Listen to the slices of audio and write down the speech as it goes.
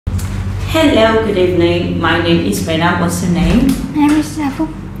Hello, good evening. My name is Rena. What's your name? My name is Gia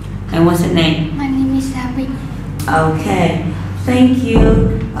Phúc. And what's your name? My name is Gia Vinh. Okay, thank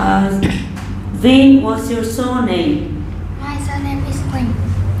you. Vin, what's your surname? My surname is Quỳnh.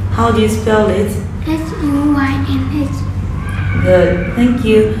 How do you spell it? Huynh. Good, thank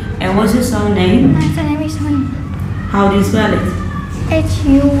you. And what's your surname? My surname is Huynh. How do you spell it?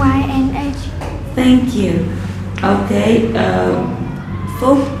 Huynh. Thank you. Okay,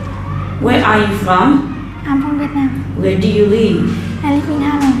 Phúc, where are you from? I'm from Vietnam. Where do you live? I live in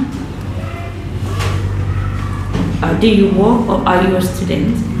Hà Nội. Do you work or are you a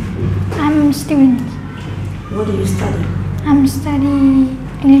student? I'm a student. What do you study? I'm studying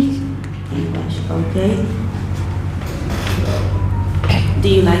English. English, okay. Do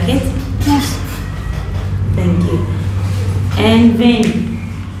you like it? Yes. Thank you. And Vin,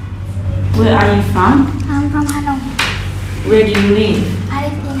 where are you from? I'm from Hà Nội. Where do you live? I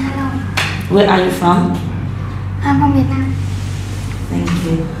live in Hà Nội. Where are you from? I'm from Vietnam. Thank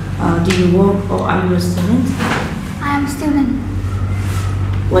you. Do you work or are you a student? I'm a student.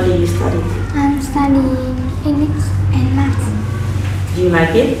 What do you study? I'm studying English and maths. Do you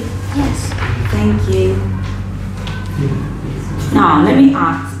like it? Yes. Thank you. Now, let me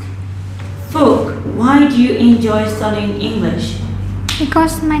ask. Phúc, why do you enjoy studying English?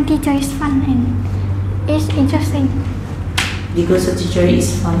 Because my teacher is fun and it's interesting. Because the teacher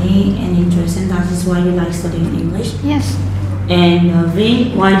is funny and interesting, that is why you like studying English? Yes. And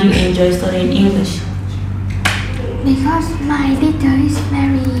Vin, why do you enjoy studying English? Because my teacher is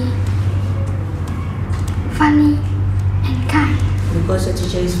very funny and kind. Because the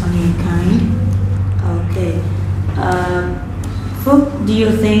teacher is funny and kind. Okay. Phúc, do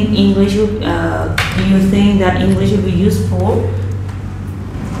you think that English will be useful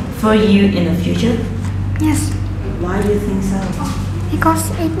for you in the future? Yes. Why do you think so?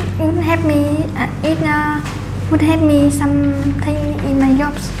 Because it would help me. Would help me something in my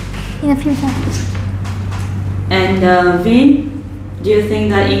jobs in the future. And Vin, do you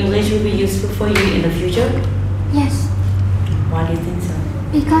think that English will be useful for you in the future? Yes. Why do you think so?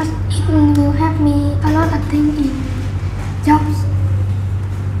 Because it will help me a lot of things in jobs.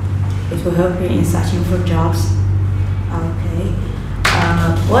 It will help you in searching for jobs. Okay.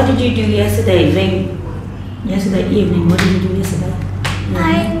 What did you do yesterday, Vin? Yesterday evening, what did you do yesterday?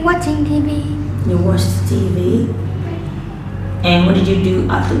 I'm watching TV. You watched TV. And what did you do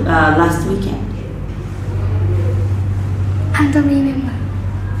last weekend? I don't remember.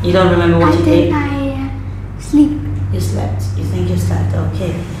 You don't remember what you did? I sleep. You slept. You think you slept?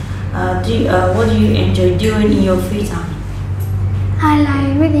 Okay. What do you enjoy doing in your free time? I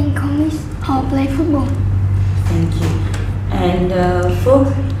like reading comics or play football. Thank you. And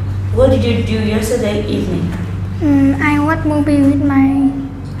Phúc, what did you do yesterday evening? I watched movie with my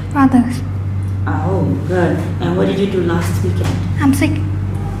brothers. Oh, good. And what did you do last weekend? I'm sick.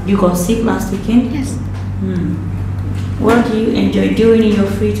 You got sick last weekend? Yes. What do you enjoy doing in your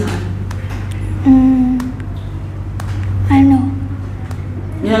free time? I don't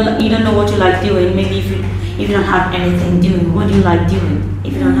know. You don't know what you like doing. Maybe if you don't have anything doing, what do you like doing?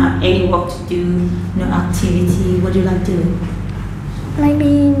 If you don't have any work to do, no activity, what do you like doing?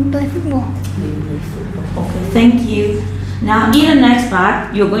 Maybe play football. Maybe play football. Okay, thank you. Now in the next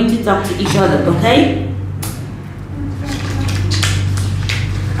part, you're going to talk to each other, okay?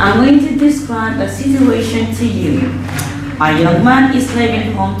 I'm going to describe a situation to you. A young man is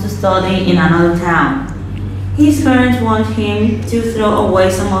leaving home to study in another town. His parents want him to throw away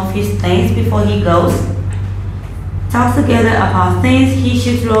some of his things before he goes. Talk together about things he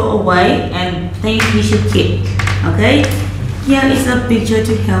should throw away and things he should keep. Okay? Here is a picture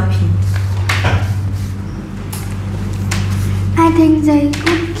to help you. I think they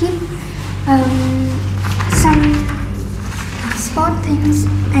could keep some sport things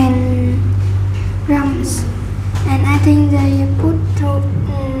and drums, and I think they put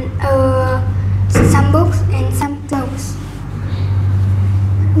some books and some clothes.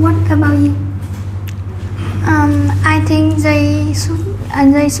 What about you? I think they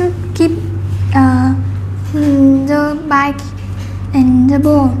should keep the bike and the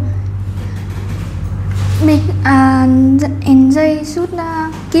ball. And they should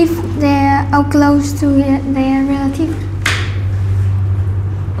give their clothes to their relative.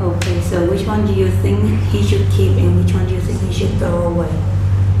 Okay, so which one do you think he should keep and which one do you think he should throw away?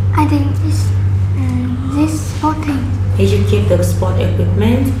 I think this sport thing. He should keep the sport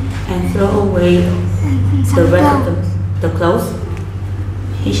equipment and throw away the rest of the clothes.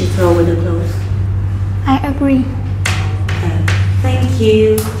 He should throw away the clothes. I agree. Thank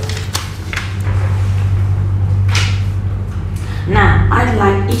you. Now, I'd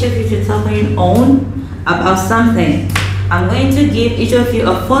like each of you to tell me own about something. I'm going to give each of you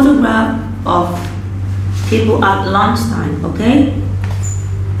a photograph of people at lunchtime, okay?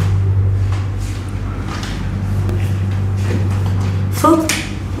 So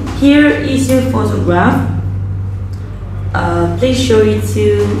here is your photograph. Please show it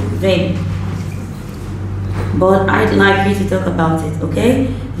to Vin. But I'd like you to talk about it, okay?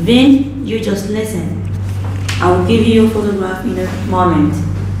 Vin, you just listen. I'll give you your photograph in a moment.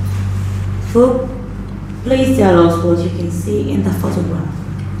 So please tell us what you can see in the photograph.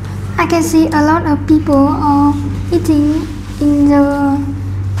 I can see a lot of people eating in the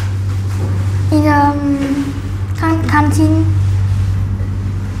canteen.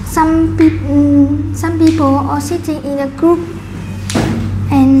 Some people are sitting in a group,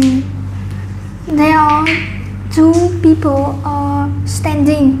 and there are 2 people are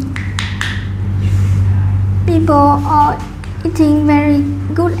standing. People are eating very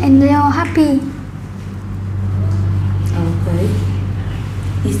good and they are happy. Okay.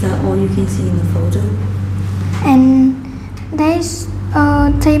 Is that all you can see in the photo? And there's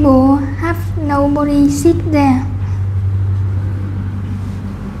a table, have nobody sit there.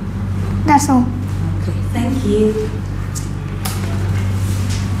 That's all. Okay, thank you.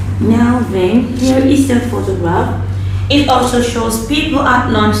 Now Vin, here is the photograph. It also shows people at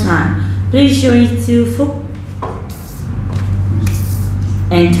lunchtime. Please show it to Phúc.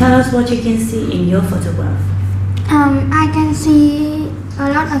 And tell us what you can see in your photograph. I can see a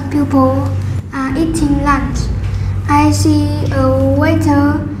lot of people eating lunch. I see a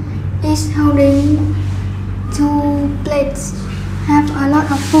waiter is holding 2 plates, have a lot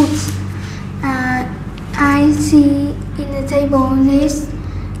of food. I see in the table there's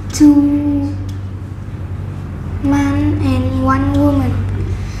 2 men and 1 woman.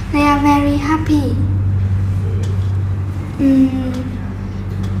 They are very happy.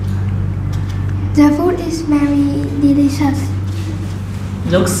 The food is very delicious.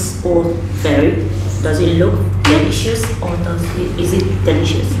 Looks or very? Does it look delicious or is it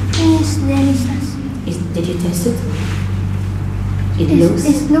delicious? It's delicious. Did you taste it? It looks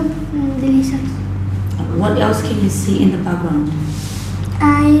delicious. What else can you see in the background?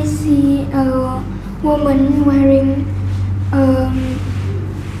 I see a woman wearing a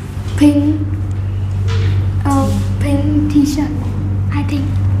pink t-shirt, I think.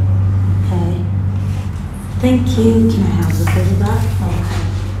 Okay. Thank you. Can I have the photograph? Okay.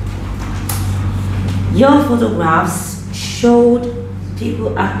 Your photographs showed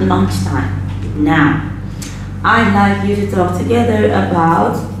people at lunchtime. Now, I'd like you to talk together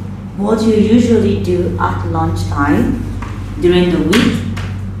about what you usually do at lunchtime, during the week,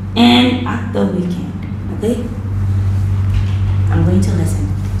 and at the weekend. Okay? I'm going to listen.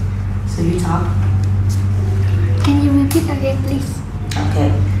 So you talk. Can you repeat again, please?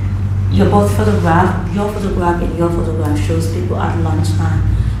 Okay. Your photograph and your photograph shows people at lunchtime.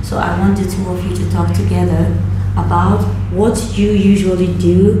 So I want the 2 of you to talk together about what you usually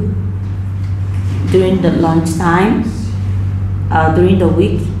do during the lunchtime, during the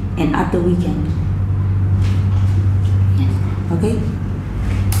week, and at the weekend. Yes. Okay?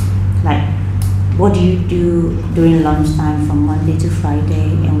 Like, what do you do during lunchtime from Monday to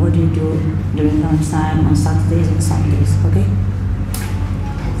Friday, and what do you do during lunchtime on Saturdays and Sundays? Okay?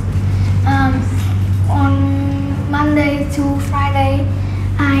 On Monday to Friday,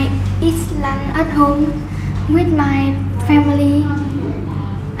 I eat lunch at home with my family,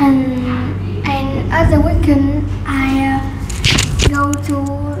 and at the weekend I go to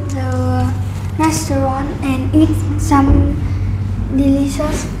the restaurant and eat some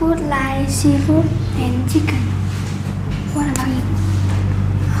delicious food like seafood and chicken. What about you?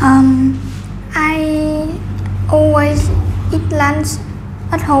 I always eat lunch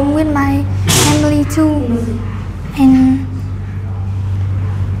at home with my family too, and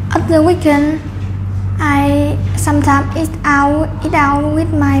at the weekend I sometimes eat out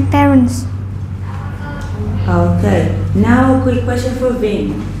with my parents. Okay. Now a quick question for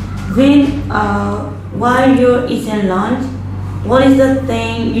Vin. Vin, while you're eating lunch, what is the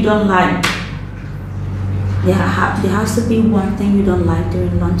thing you don't like? There has to be one thing you don't like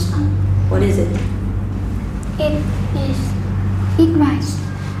during lunchtime. What is it? It is eat rice.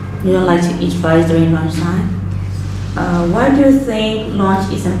 You don't like to eat rice during lunchtime? Why do you think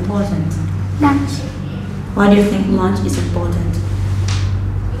lunch is important? Lunch. Why do you think lunch is important?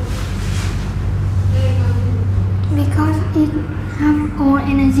 Because it have all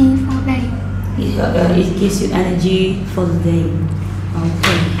energy for day. It gives you energy for the day.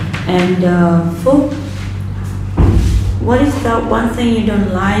 Okay. And Phúc, what is the one thing you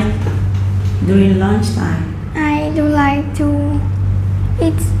don't like during lunchtime? I do like to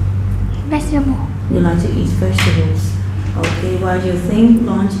eat vegetables. vegetable You like to eat vegetables. Okay, why do you think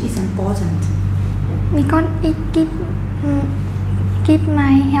lunch is important? because it keep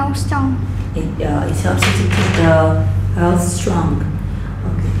my health strong. It helps you to keep the health strong.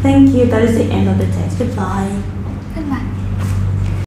 Okay, thank you. That is the end of the text. Goodbye.